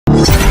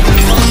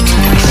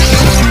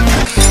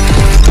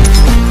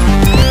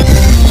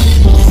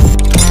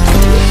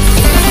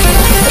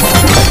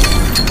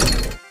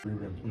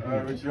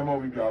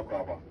Madrid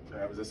Alcaba.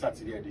 It was a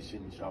Saturday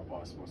edition in Sharp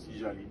Power Sports.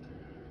 Usually,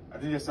 I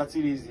think the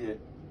Saturdays here,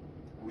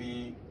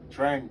 we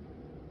try and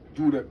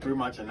do the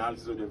pre-match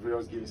analysis of the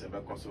various games and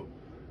because so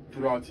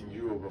throughout in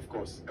Europe, of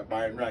course,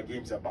 Bayern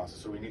games about,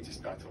 so we need to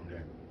start from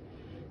there.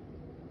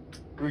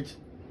 Which,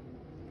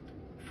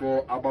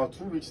 for about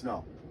 2 weeks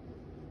now,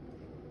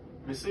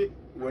 they say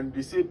when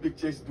they say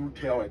pictures do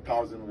tell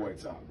 1,000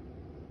 words out.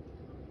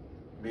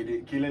 May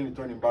the killing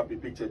Tony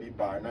Mbappe picture be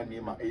by and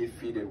name a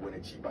faded when a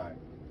cheap buy.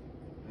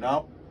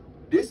 Now,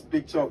 this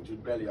picture of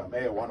Jude Bellingham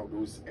is one of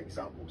those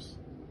examples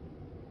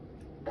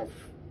of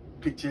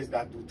pictures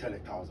that do tell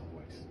 1,000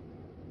 words.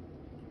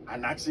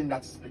 An action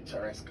that's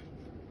picturesque.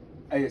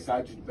 Yes,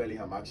 Jude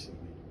Bellingham action.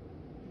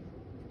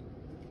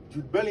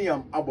 Jude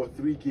Bellingham about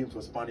 3 games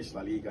for Spanish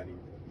La Liga.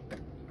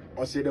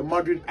 Or say the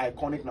Madrid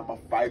iconic number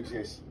 5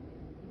 jersey.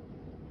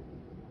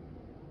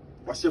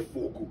 Was 4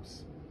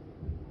 goals.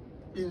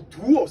 In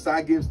 2 of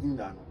our games,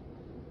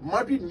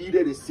 Madrid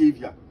needed a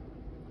savior.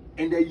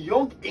 And the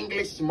young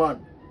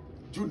Englishman,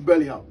 Jude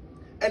Bellingham,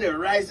 and a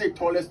rising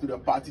tallest to the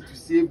party to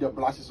save the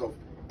blushes of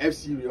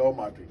FC Real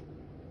Madrid.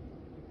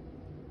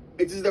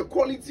 It is the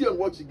quality and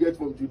what you get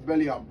from Jude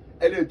Bellingham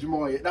and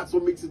Jumoye. That's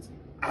what makes it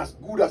as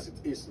good as it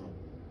is now.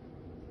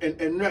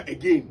 And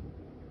again,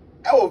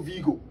 our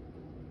Vigo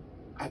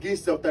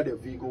against Celta de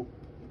Vigo,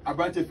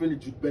 Abrante friend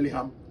Jude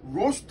Bellingham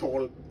rose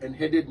tall and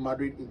headed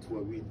Madrid into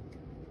a win.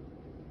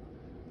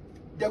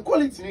 The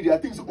quality needed, I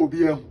think, is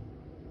OBM.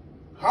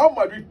 How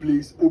Madrid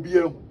plays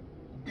OBM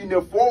in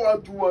a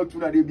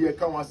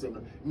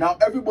 4-1-2-1-2 now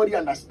everybody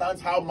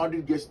understands how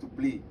Madrid gets to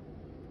play.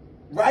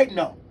 Right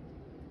now,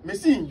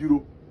 Messi in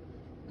Europe,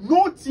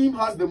 no team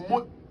has the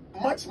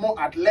much more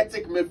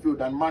athletic midfield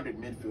than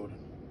Madrid midfield.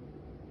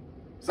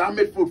 Some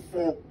midfield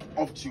 4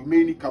 of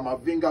Tchouameni,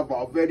 Camavinga,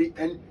 Valverde,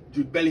 and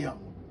Jude Bellingham.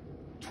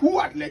 2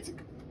 athletic.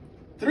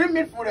 3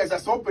 midfielders are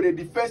so on the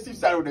defensive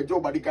side of the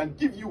job, but they can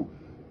give you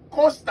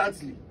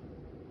constantly.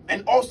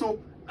 And also,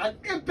 an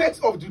apex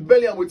of Jude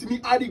Bellingham with me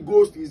adding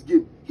goals to his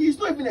game. He's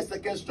not even a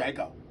second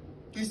striker.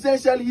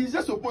 Essentially, he's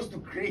just supposed to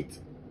create.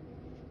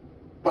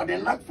 But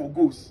they're not for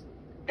goals.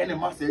 And a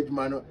mass edge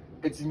man,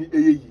 it's in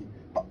the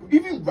But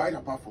even right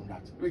apart from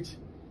that, which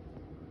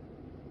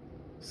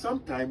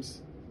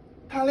sometimes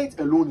talent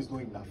alone is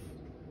not enough.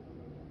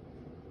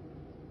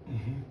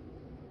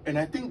 And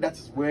I think that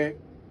is where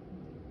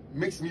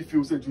makes me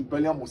feel that Jude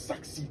Bellingham will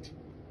succeed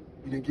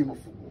in a game of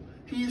football.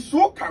 He is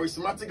so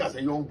charismatic as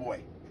a young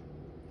boy.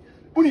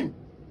 Put him,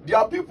 there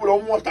are people who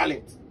have more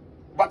talent,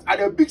 but at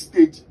a big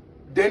stage,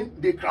 then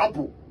they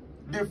crumple.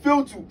 They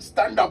fail to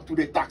stand up to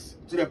the task,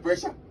 to the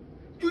pressure.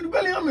 Jude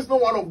Bellingham is not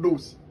one of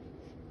those.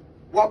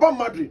 What about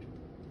Madrid?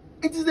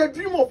 It is the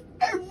dream of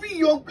every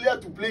young player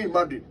to play in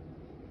Madrid.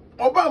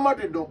 What about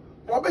Madrid though?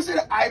 What about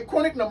the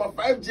iconic number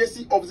 5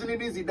 jersey of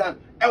Zinedine Zidane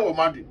ever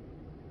Madrid?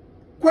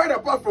 Quite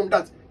apart from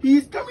that, he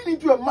is coming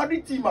into a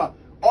Madrid team.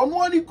 On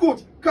one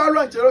coach,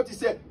 Carlo Ancelotti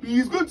said he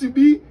is going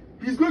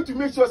to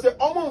make sure say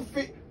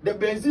the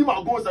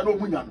Benzema goals and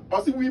Omunyan.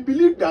 But we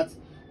believe that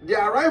the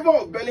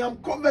arrival of Bellingham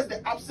covers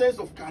the absence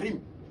of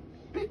Karim.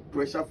 Big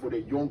pressure for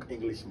the young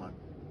Englishman.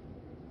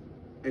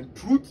 And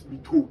truth be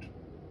told,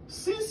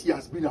 since he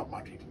has been at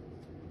Madrid,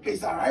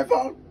 his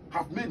arrival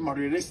have made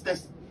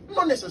Madridistas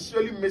not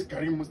necessarily miss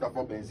Karim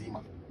Mustafa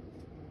Benzema.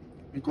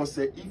 Because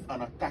if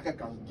an attacker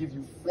can give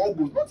you 4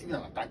 goals, not even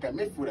an attacker,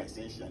 midfielder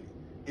essentially,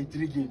 in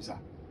 3 games,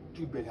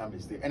 Jude Bellingham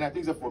is there. And I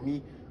think that for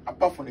me,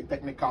 apart from the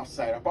technical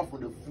side, apart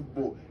from the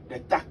football, the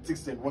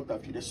tactics and what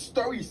have you, the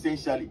story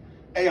essentially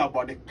is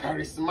about the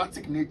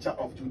charismatic nature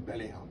of Jude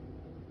Bellingham.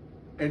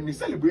 And the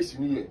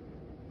celebration here,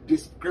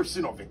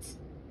 description of it.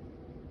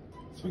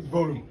 Speak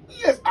volume.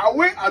 Yes,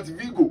 away at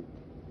Vigo.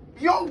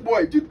 Young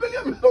boy, Jude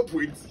Bellingham is not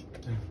 20.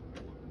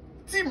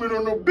 Team,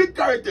 no big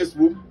characters,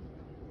 boom.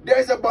 There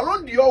is a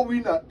Ballon d'Or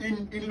winner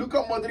in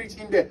Luka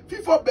Modric in there.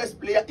 FIFA best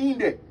player in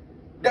there.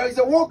 There is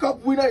a World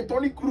Cup winner in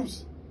Toni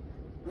Kroos.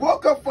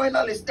 World Cup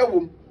finalist,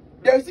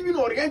 there is even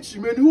Orient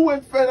Chimen who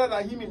went further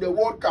than him in the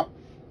World Cup.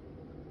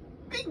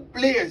 Big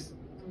players,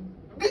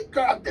 big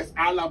characters.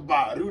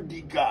 Alaba,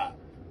 Rudiger,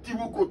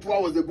 Thibaut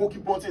Courtois was the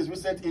goalkeeper until his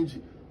recent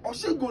injury. I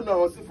should go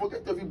now and say,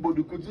 forget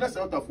everybody. Could you not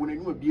say out of phone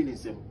and you be in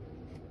him?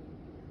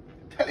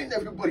 Telling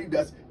everybody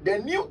that the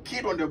new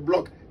kid on the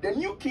block, the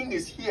new king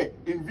is here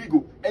in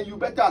Vigo, and you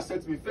better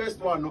accept me. First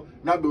one, no,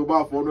 now be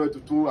about for no to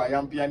 2. I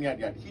am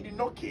piano. He did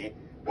not care.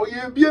 Oh,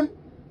 you be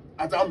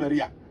at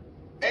Almeria.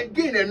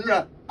 Again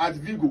and at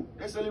Vigo,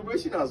 the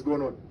celebration has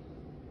gone on.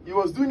 He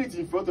was doing it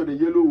in front of the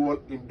yellow wall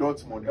in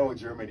Dortmund,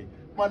 Germany.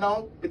 But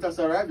now it has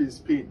arrived in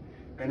Spain,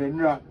 and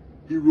then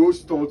he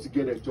rose tall to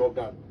get a job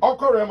done.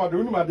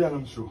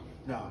 I'm sure.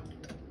 Nah.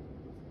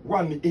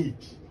 1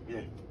 age.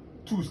 Yeah.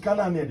 2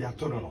 scanner near the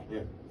autonomy.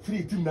 Yeah.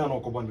 3 team now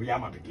on Real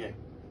Madrid. Yeah.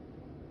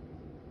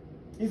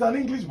 He's an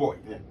English boy.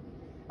 Yeah.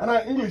 And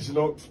an English, you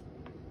know,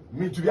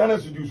 me to be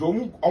honest with you,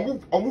 so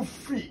I'm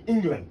free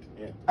England.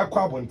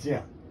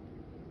 Yeah.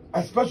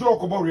 Especially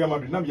about Real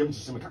Madrid.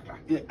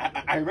 Yeah,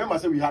 I remember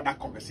saying we had that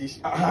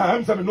conversation.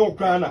 I'm saying no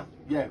Krana.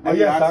 Yeah,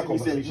 yes, that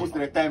most of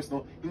the times,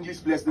 no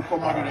English players they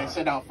come out and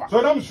shut down fast.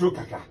 So I'm sure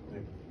Kaka.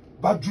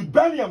 But Jude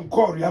Bellingham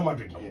called Real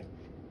Madrid. Yeah.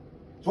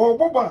 So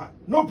Boba,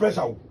 no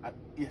pressure.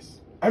 Yes.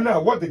 And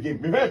now what the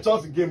game? Me very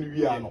Chelsea game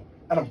we are no.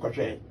 And I'm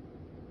quite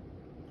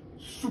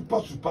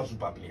super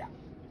player.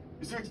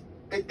 You see,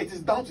 it is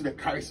down to the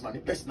charisma, the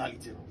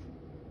personality.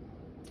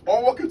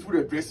 Or walking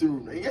through the dressing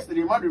room. And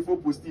yesterday, Madrid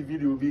posted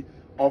video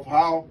of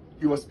how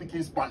he was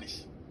speaking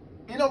Spanish.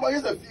 You know, but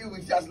just a few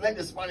weeks, he has learned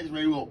the Spanish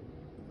very well.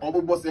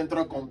 Obobo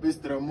Central Compass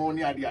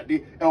Ceremony at the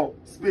day,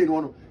 Spain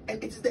one.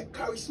 And it is the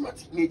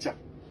charismatic nature.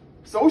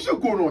 So we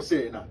should go no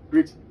say now.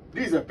 Rich,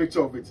 this is a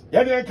picture of it.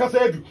 Yeah, they can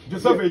say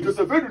Joseph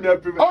Edu never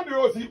prevent. How do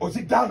you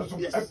see down so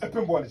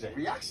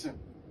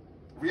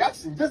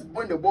reaction. Just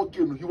when the ball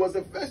came, he was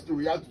the first to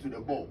react to the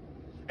ball.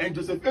 And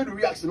Joseph Edu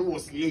reaction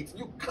was late.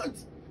 You can't.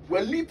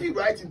 We're leaping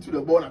right into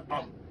the ball and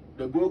bam.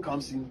 The goal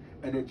comes in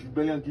and then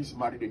Bellingham gives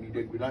Madrid the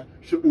needed winner.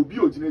 She Obi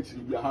originally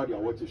be how they are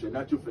watching.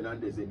 Nacho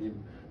Fernandez and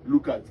him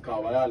look at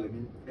Carvajal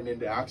and then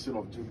the action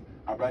of Jude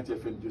Abrante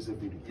and Joseph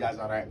Edu. He has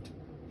arrived.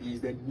 He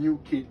is the new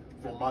kid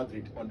from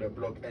Madrid on the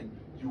block, and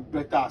you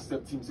better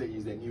accept him. Say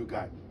he's the new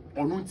guy.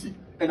 Onunti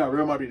and a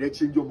Real Madrid they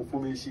change your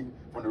formation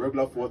from the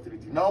regular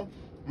 4-3-3. Now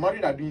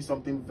Madrid are doing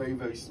something very,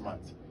 very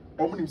smart.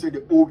 Omnim say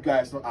the old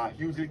guys are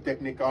hugely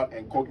technical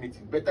and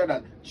cognitive, better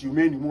than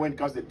Chumeni when it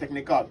comes to the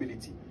technical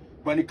ability.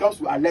 When it comes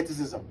to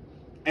athleticism,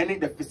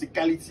 and the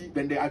physicality,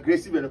 then the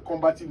aggressive and the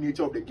combative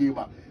nature of the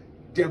gamer,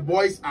 the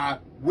boys are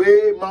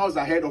way miles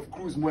ahead of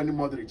Cruz more and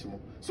Modric.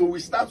 So we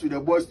start with the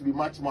boys to be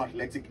much more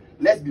athletic.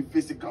 Let's be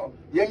physical.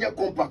 Yenya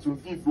compact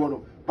with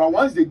FIFA. But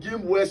once the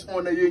game wears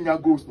on the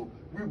Yenya goes,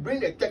 we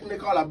bring the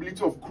technical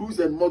ability of Cruz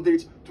and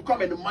Modric to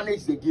come and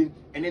manage the game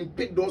and then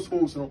pick those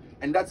holes.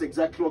 And that's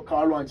exactly what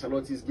Carlo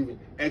Ancelotti is giving.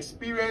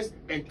 Experience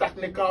and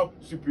technical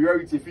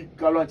superiority for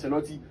Carlo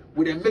Ancelotti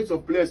with a mix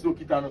of players.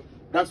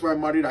 That's why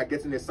Madrid are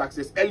getting the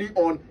success early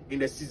on in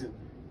the season.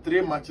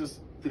 3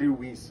 matches, 3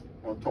 wins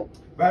on top.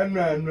 But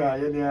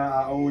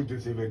I want to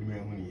say very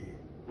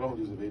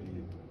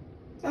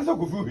that's a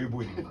good food.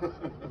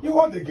 You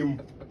want the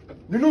game.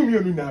 You know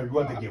me now, you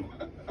want the game.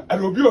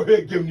 And will be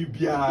a game you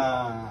be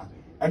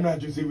and not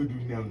just say we do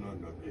now. No.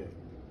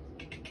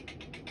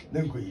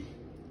 Then go.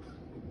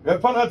 The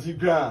penalty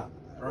grant,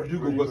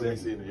 Rodrigo was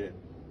saying,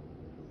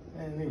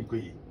 yeah. And then go.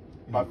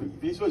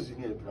 But this was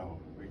in April,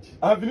 Rich.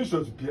 I finished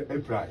with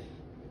April.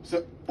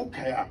 So,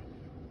 okay.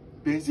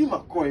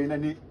 Benzema coin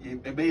and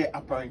a very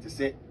apparent to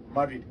say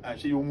Madrid and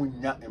she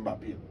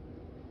Mbappe.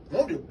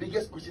 One of the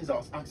biggest questions I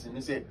was asking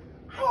is say,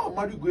 how am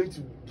Madrid going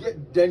to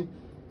get then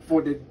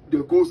for the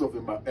goals of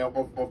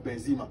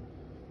Benzema?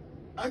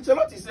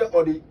 Ancelotti said,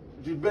 or the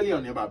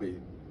Bellingham Mbappe.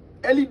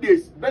 Early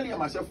days,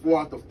 Bellingham has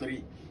 4 out of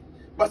 3.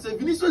 But the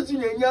Vinicius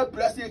Junior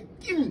plus a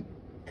king.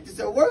 It is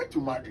a worry to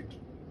Madrid.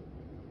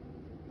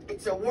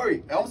 It's a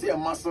worry. I won't say a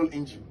muscle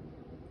injury.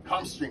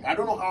 Hamstring. I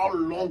don't know how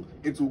long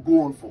it will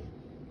go on for.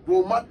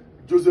 Well,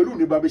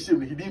 Joselu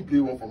Mbappe, he didn't play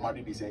well for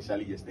Madrid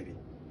essentially yesterday.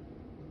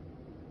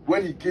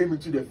 When he came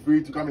into the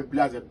field to come and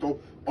play as a top,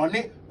 on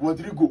it,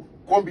 Rodrigo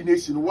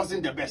combination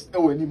wasn't the best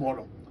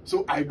anymore.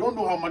 So I don't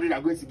know how Madrid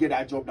are going to get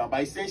that job done.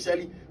 But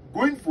essentially,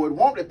 going forward,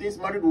 one of the things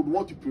Madrid would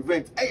want to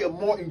prevent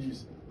more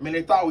injuries.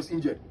 Militao is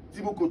injured.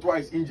 Thibaut Courtois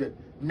is injured.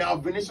 Now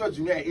Vinicius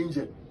Junior is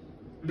injured.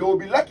 They will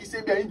be lucky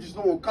say their injuries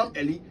will come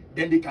early,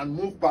 then they can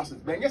move past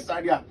it. But yes,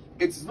 idea,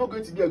 it's not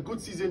going to be a good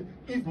season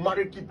if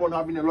Madrid keep on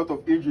having a lot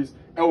of injuries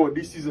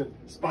this season,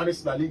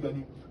 Spanish La Liga,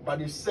 but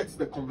they set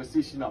the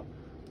conversation up.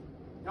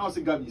 Now I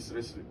say Gabi is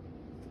wrestling.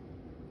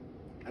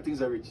 I think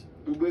it's a rich.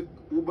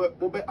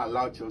 Ube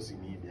allow Chelsea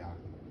in India.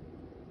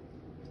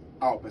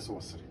 Our person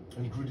was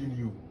including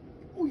you.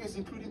 Oh yes,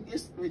 including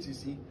yes, wait, you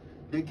see,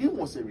 the game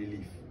was a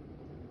relief.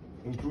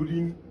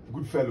 Including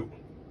Goodfellow.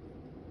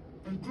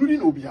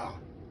 Including Obia.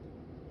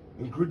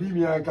 Including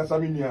me and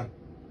Casaminia.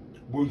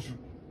 Bonsu.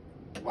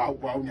 Wow,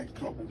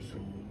 Bonsu.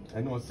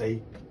 I know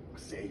say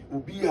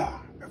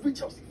Obia. Every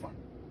Chelsea fan.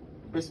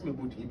 Best me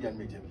good Indian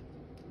major.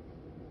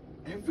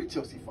 Every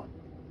Chelsea fan.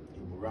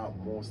 Imran,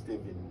 more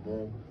Steven,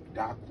 more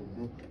Darko,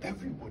 more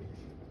everybody.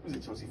 Who's a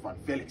Chelsea fan?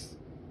 Felix.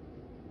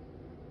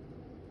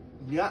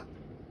 Yeah.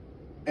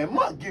 A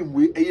mark game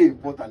way a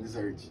important is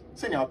a rich.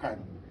 Say how kind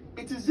of.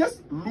 It is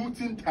just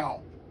looting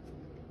town.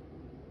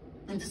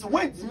 It is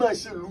when the man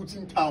say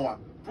looting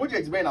town.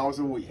 Project Ben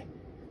also way.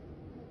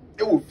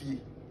 It will feel.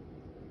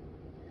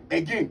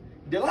 Again,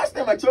 the last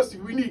time I Chelsea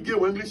winning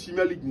game English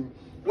Premier League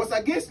was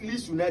against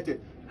Leeds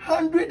United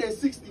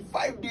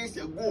 165 days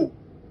ago.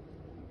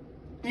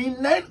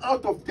 In 9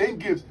 out of 10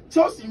 games,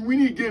 Chelsea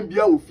winning game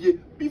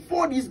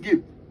before this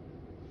game.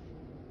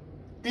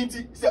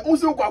 It's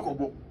also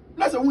Kwakobo.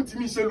 That's a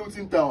team say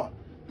looting town.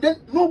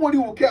 Then nobody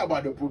will care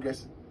about the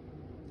progress.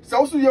 It's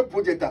also your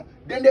projector.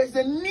 Then there's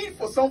a need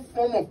for some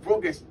form of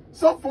progress,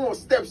 some form of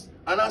steps,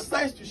 and a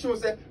signs to show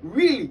that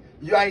really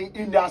you are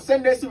in the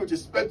ascendancy with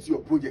respect to your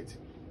project.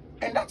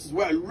 And that is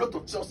why a lot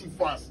of Chelsea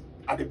fans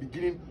at the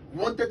beginning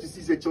wanted to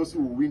see that Chelsea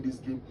will win this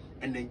game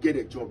and then get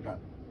a job done.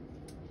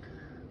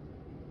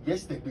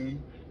 Yesterday,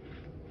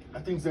 I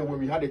think that when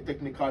we had a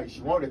technical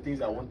issue, one of the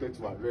things I wanted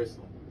to address,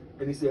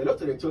 and he said a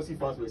lot of the Chelsea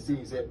fans were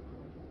saying that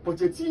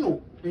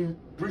Pochettino in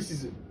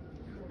pre-season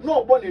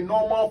not born in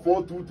normal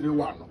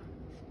 4-2-3-1.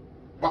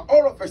 But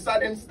all of a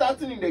sudden,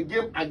 starting in the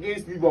game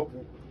against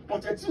Liverpool,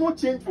 Pochettino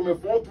changed from a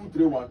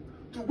 4-2-3-1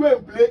 to go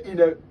and play in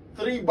a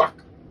 3-back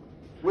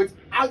with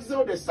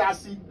Axel De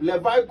Sassi,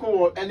 Levi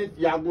Cole, and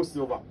Thiago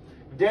Silva.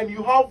 Then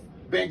you have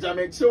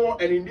Benjamin Chilwell,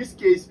 and in this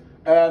case,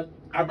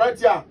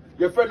 Abratia,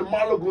 your friend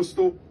Malo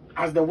Gusto,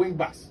 as the wing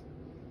backs.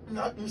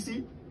 Now, you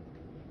see,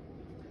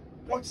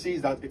 what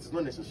says that it's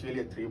not necessarily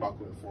a 3-back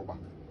or a 4-back.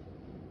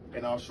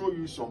 And I'll show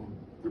you some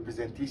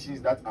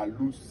representations that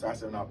allude to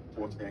Arsenal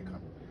Port Aircam.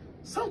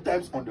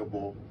 Sometimes on the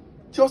ball,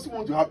 Chelsea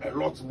want to have a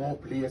lot more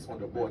players on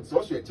the ball. It's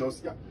also a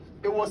Chelsea.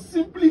 It was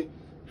simply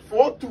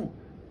 4-2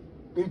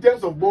 in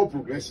terms of ball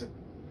progression.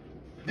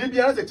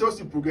 The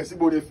Chelsea progressive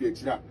ball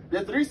feature.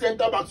 The 3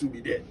 centre backs will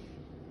be there.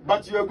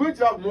 But you are going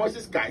to have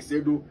Moises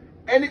Caicedo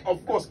and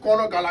of course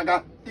Conor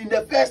Gallagher in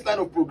the first line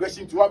of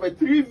progression to have a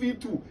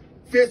 3v2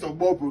 phase of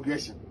ball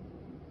progression.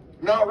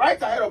 Now right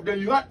ahead of them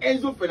you have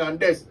Enzo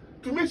Fernandez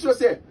to make sure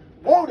say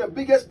one of the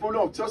biggest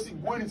problem of Chelsea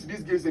going into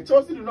this game is that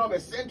Chelsea do not have a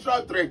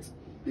central threat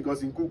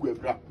because in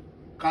Kukwebra,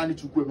 Kani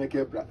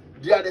Chukwemekebra,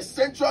 they are the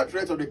central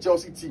threat of the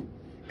Chelsea team.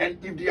 And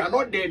if they are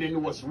not there, then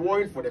it was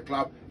worrying for the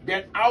club.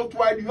 Then out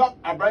wide, you have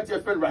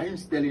Abrante friend Raheem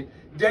Sterling.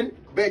 Then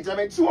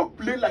Benjamin Chilwell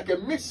played like a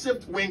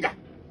makeshift winger.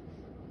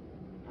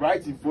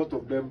 Right in front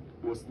of them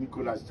was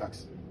Nicholas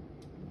Jackson.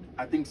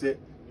 I think say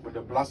when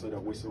the blast of the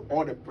whistle,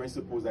 all the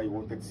principles that you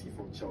wanted to see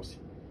from Chelsea,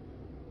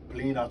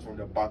 playing out from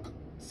the back,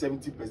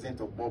 70%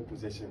 of ball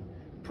possession,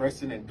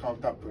 pressing and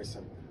counter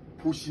pressing,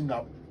 pushing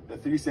up. The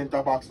 3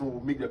 centre backs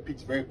will make the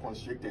pitch very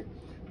constricted.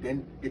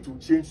 Then it will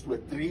change to a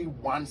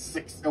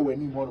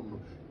 3-1-6.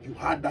 You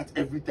had that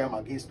every time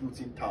against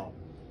Luton Town.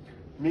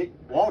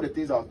 One of the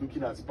things I was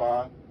looking at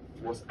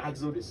was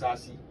Axel De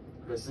Sassi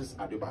versus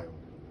Adebayo.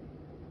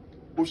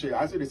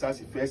 Axel De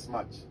Sassi first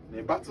match,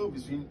 the battle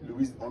between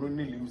Luis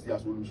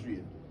Diaz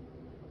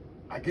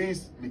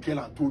against Mikel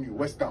Antonio,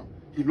 West Ham.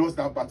 He lost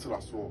that battle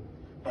as well.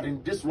 But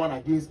in this one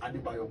against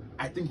Adebayo,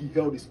 I think he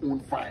held his own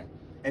fine.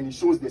 And he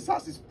shows De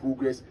Sassi's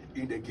progress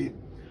in the game.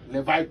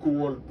 Levi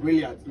Cole,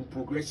 brilliant in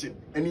progression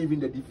and even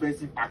the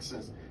defensive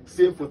actions.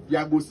 Same for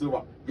Thiago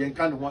Silva.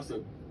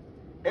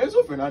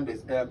 Enzo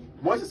Fernandez,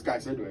 Moises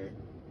Caicedo.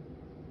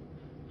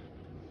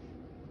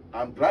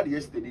 I'm glad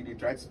yesterday they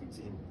tried to speak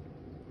to him.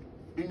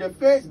 In the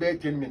first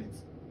 10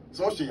 minutes,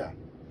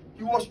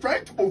 he was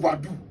trying to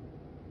overdo.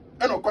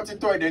 And of course,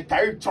 the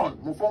entire turn,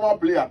 my former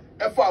player,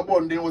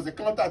 F4 there was a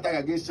counter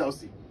attack against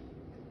Chelsea.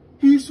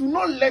 He should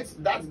not let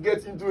that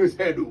get into his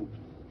head.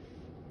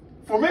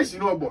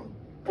 Formation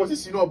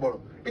position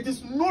it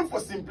is known for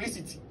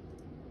simplicity.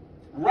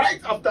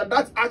 Right after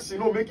that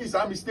action, making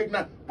some mistake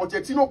now,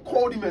 Pochettino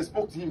called him and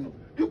spoke to him.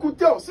 You could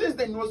tell since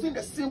then he was doing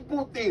the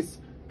simple things,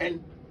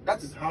 and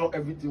that is how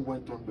everything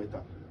went on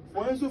better.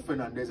 For Enzo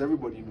Fernandez,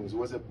 everybody knows it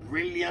was a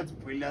brilliant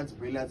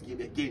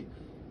game again.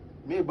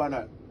 Maybe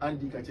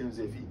Andy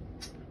Kachenzevi,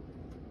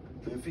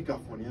 Benfica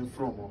for him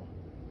from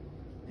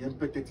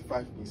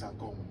 35 minutes and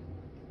come.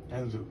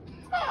 Enzo.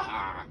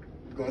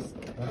 Because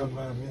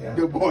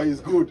the boy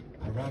is good.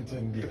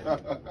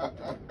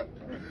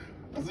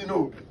 As you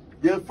know,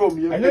 you're from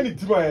here. And then the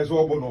team is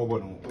all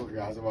born.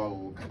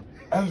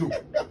 Enzo.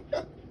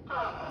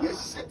 You're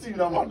sitting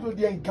now. What would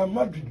the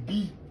Madrid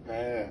be?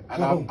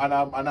 And I'm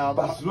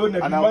Barcelona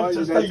and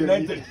Manchester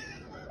United.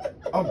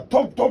 I'm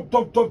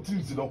top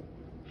teams, you know.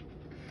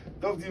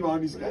 Top team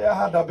on this guy. Yeah,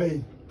 had a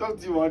bay. Top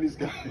team on this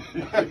guy.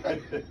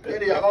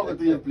 They are not going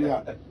to be a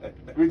player.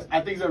 Which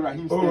I think is a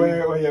Raheem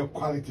Sterling. Oh, yeah,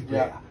 quality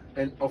player.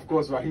 Yeah. And of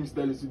course, Raheem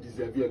Sterling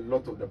deserves a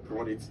lot of the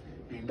plaudits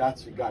in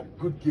that regard.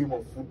 Good game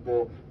of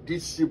football.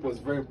 This shape was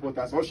very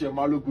important. So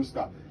Malo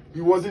Gusta, he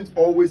wasn't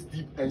always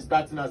deep and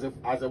starting as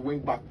a wing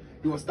back.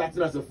 He was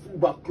starting as a full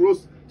back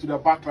close to the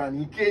back line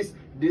in case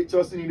they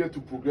Chelsea needed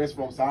to progress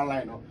from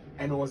sideline.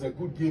 And it was a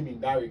good game in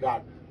that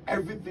regard.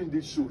 Everything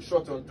they show,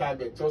 shot on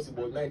target. Chelsea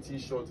bought 19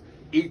 shots,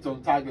 8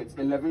 on target,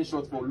 11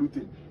 shots for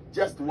Luton,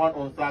 just 1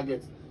 on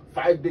target,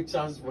 5 big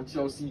chances for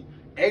Chelsea.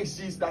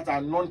 XGs that are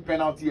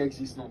non-penalty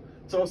XGs now.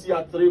 Chelsea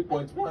at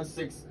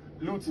 3.16,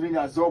 Luton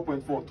at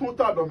 0.4.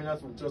 Total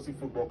dominance from Chelsea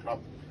Football Club.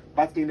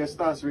 But in the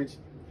stance range,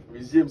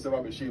 James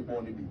Bashir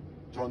Bondibi,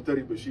 John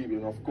Terry Bashir,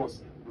 and of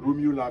course,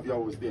 Romeo Lavia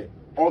was there.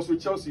 Also,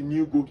 Chelsea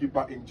new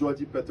goalkeeper in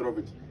Georgi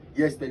Petrovic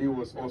yesterday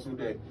was also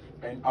there.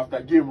 And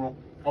after game,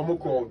 I'm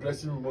called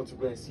dressing room to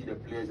go and see the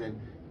players, and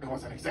it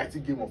was an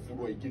exciting game of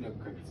football. You give them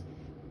credit.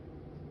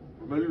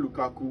 Romelu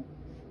Lukaku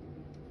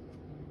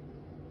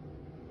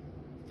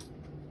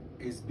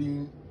is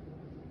being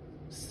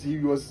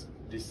serious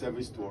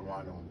disservice to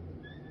Onwana.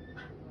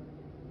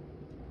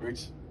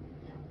 Rich.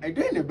 And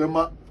then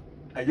Nebema,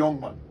 a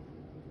young man.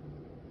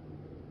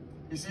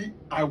 You see,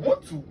 I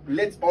want to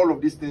let all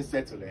of these things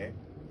settle.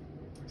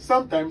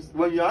 Sometimes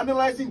when you're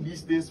analyzing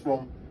these things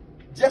from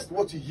just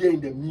what you hear in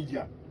the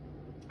media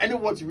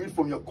and what you read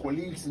from your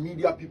colleagues,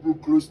 media people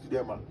close to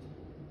them,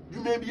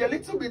 you may be a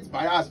little bit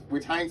biased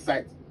with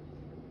hindsight.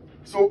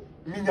 So,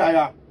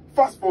 Minyaya,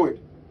 fast forward.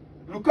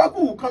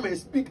 Lukaku will come and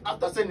speak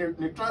after saying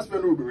the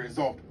transfer will be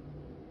resolved.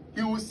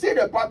 He will say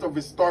the part of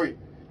his story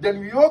then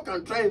we all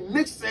can try and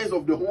make sense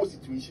of the whole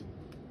situation.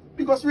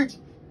 Because, Rich,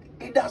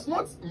 it does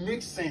not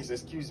make sense,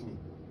 excuse me.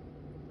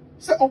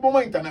 Say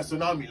Obama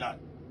International Milan.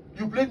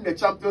 You played in the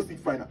Champions League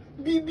final.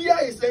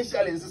 BBI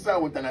essential in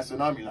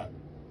International Milan.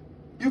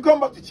 You come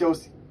back to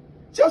Chelsea.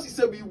 Chelsea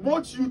said, we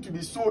want you to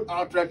be sold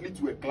outrightly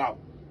to a club.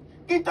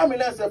 Inter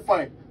Milan said,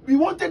 fine. We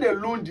wanted a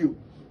loan deal,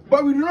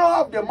 but we do not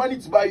have the money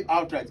to buy you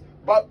outright.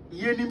 But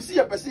Yenimsi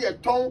a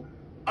ton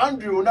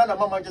Andrew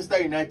Onana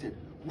Manchester United.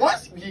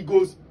 Once he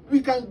goes,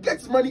 we can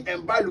get money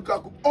and buy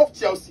Lukaku off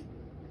Chelsea.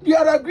 They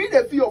had agreed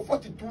a fee of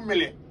 42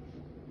 million.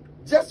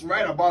 Just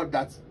right about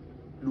that,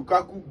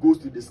 Lukaku goes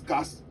to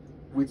discuss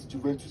with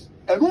Juventus.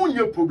 And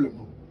no problem.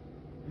 No.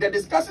 The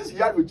discussions he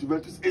had with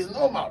Juventus is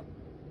normal.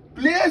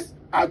 Players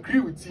agree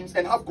with teams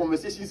and have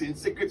conversations in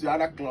secret with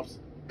other clubs.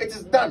 It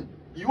is done.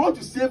 You want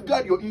to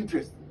safeguard your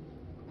interest.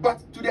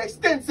 But to the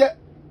extent that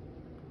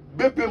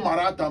Beppe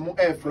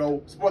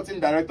Marata, sporting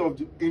director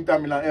of Inter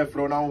Milan,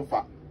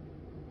 now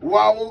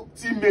while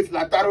teammates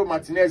Lautaro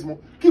Martinez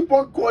keep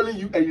on calling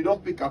you and you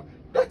don't pick up,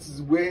 that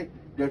is where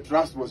the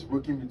trust was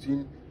broken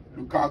between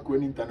Lukaku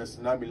and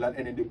International Milan,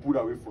 and then they pulled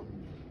away from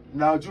him.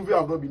 Now Juve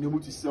have not been able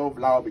to sell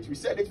Vlahovic. We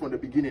said it from the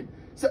beginning.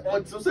 So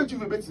until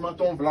Juve beats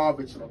Maton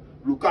Vlahovic,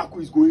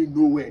 Lukaku is going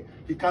nowhere.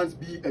 He can't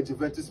be a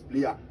Juventus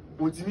player.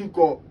 Until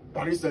call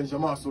Paris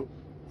Saint-Germain, so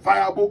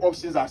viable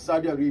options are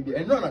Saudi Arabia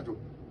and none at all.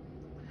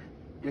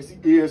 You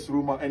see, AS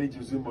Roma and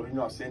Jose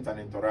Mourinho have sent an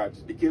entourage.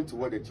 They came to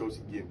watch the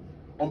Chelsea game.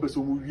 On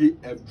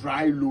a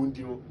dry loan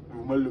deal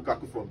with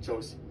Lukaku from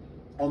Chelsea.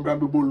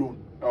 Unbrandable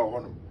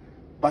loan.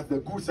 But the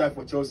good side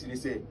for Chelsea, they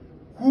say,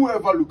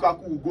 whoever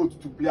Lukaku will go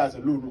to play as a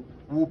loan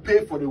will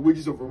pay for the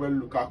wages of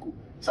Romelu Lukaku.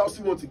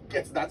 Chelsea want to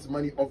get that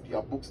money off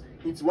their books.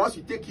 It's once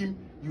you take him,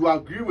 you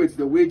agree with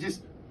the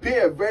wages,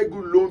 pay a very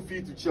good loan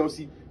fee to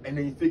Chelsea, and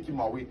then you take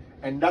him away.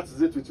 And that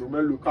is it with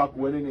Romelu Lukaku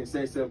when they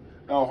say,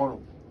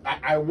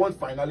 I want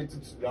finality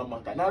to that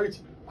matter. Now, Rich,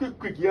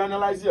 quick, you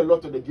analyze a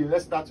lot of the game.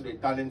 Let's start with the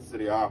talents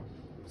there are.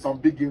 Some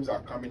big games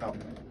are coming up.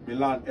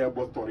 Milan,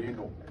 Airport,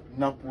 Torino,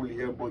 Napoli,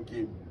 Airport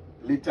game.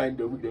 Later in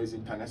the week, there is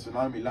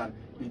International Milan.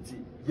 It's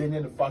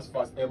Yen fast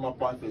Emma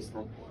Panthers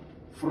from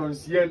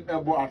Francien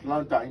Ebo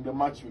Atlanta in the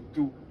match with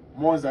 2.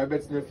 Monza,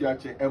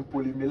 Betnefiace,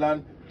 Empoli,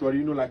 Milan,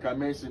 Torino, like I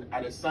mentioned,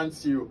 at the San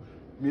Siro.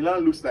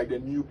 Milan looks like the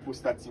new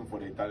poster team for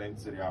the Italian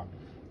Serie A.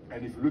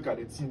 And if you look at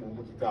the team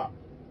of Mugita,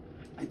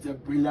 it's a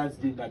brilliant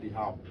game that they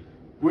have.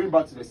 Going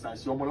back to the San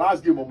Siro, my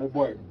last game of my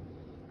boy,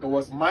 it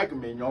was Mike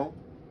Maignan,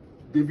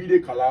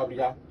 Davide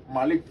Calabria,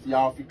 Malik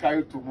Thiaw,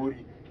 Fikayo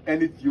Tomori,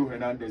 and Theo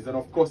Hernandez. And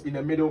of course, in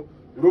the middle,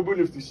 Robin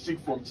Loftus-Cheek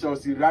from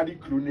Chelsea, Radi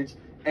Krunic,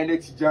 and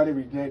Tijani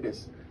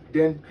Regnades.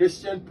 Then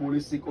Christian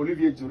Pulisic,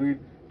 Olivier Giroud,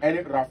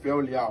 and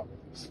Rafael Leao.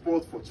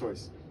 Sport for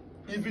choice.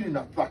 Even in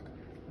attack,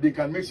 they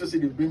can make sure they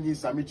bring in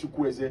Sami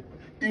Chukwueze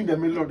in the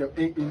middle of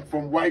the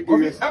from wide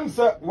areas.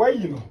 Answer why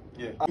you know?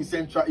 Yeah, in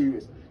central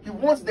areas. He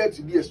wants there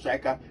to be a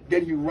striker,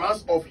 then he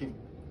runs off him.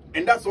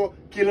 And that's all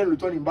Kylian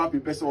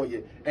Mbappe person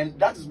here. And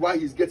that is why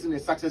he's getting the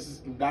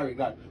successes in that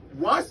regard.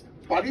 Once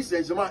Paris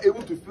Saint-Germain are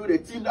able to field a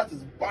team that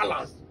is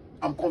balanced,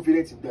 I'm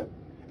confident in them.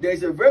 There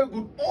is a very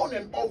good on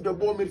and off the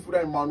ball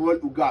midfielder in Manuel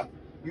Ugarte.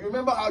 You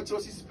remember how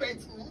Chelsea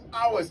spent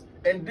hours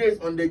and days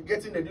on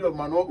getting the deal of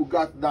Manuel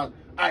Ugarte done.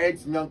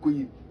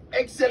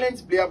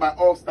 Excellent player by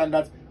all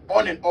standards,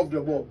 on and off the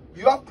ball.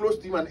 You have close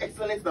to him an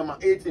excellent number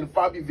 8 in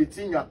Fabi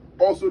Vitinha,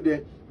 also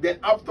there. Then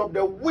up top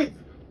the width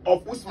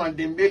of Ousmane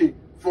Dembele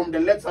from the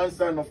left hand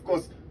side, and of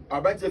course,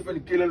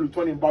 Kylian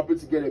Mbappe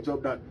to get the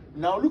job done.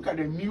 Now look at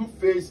the new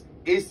face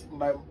is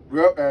my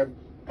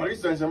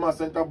Paris Saint-Germain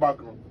centre back,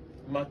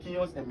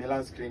 Marquinhos and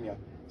Milan Skriniar.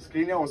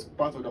 Skriniar was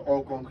part of the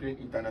all-conquering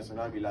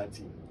International Milan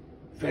team.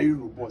 Very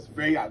robust,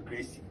 very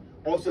aggressive.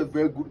 Also a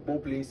very good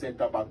ball-playing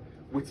centre back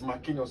with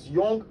Marquinhos.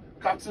 Young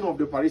captain of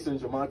the Paris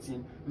Saint-Germain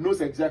team,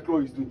 knows exactly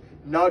what he's doing.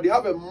 Now they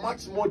have a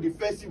much more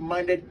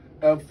defensive-minded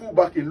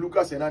fullback in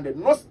Lucas Hernandez,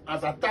 not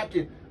as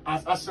attacking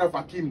as Achraf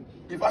Hakimi.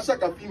 If Achraf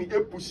Hakimi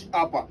is pushing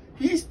up,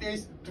 he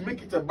stays to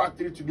make it a back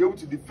three to be able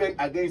to defend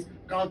against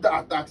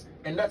counter-attacks.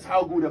 And that's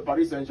how good the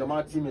Paris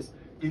Saint-Germain team is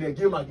in a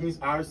game against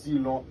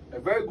RC Lyon. A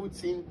very good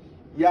team.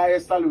 Yeah,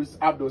 Salus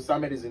Abdul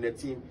Samed is in the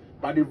team,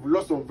 but they've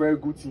lost a very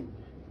good team.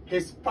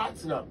 His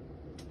partner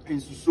in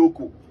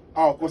Sissoko,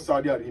 of course,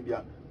 Saudi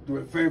Arabia, they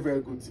were very,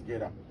 very good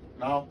together.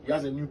 Now, he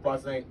has a new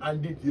partner in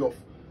Andy Diop.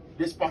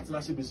 This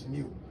partnership is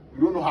new.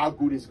 We don't know how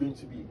good it's going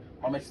to be.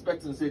 I'm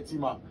expecting, say,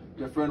 Tima,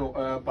 your friend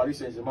of Paris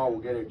Saint-Germain will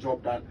get a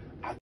job done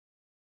at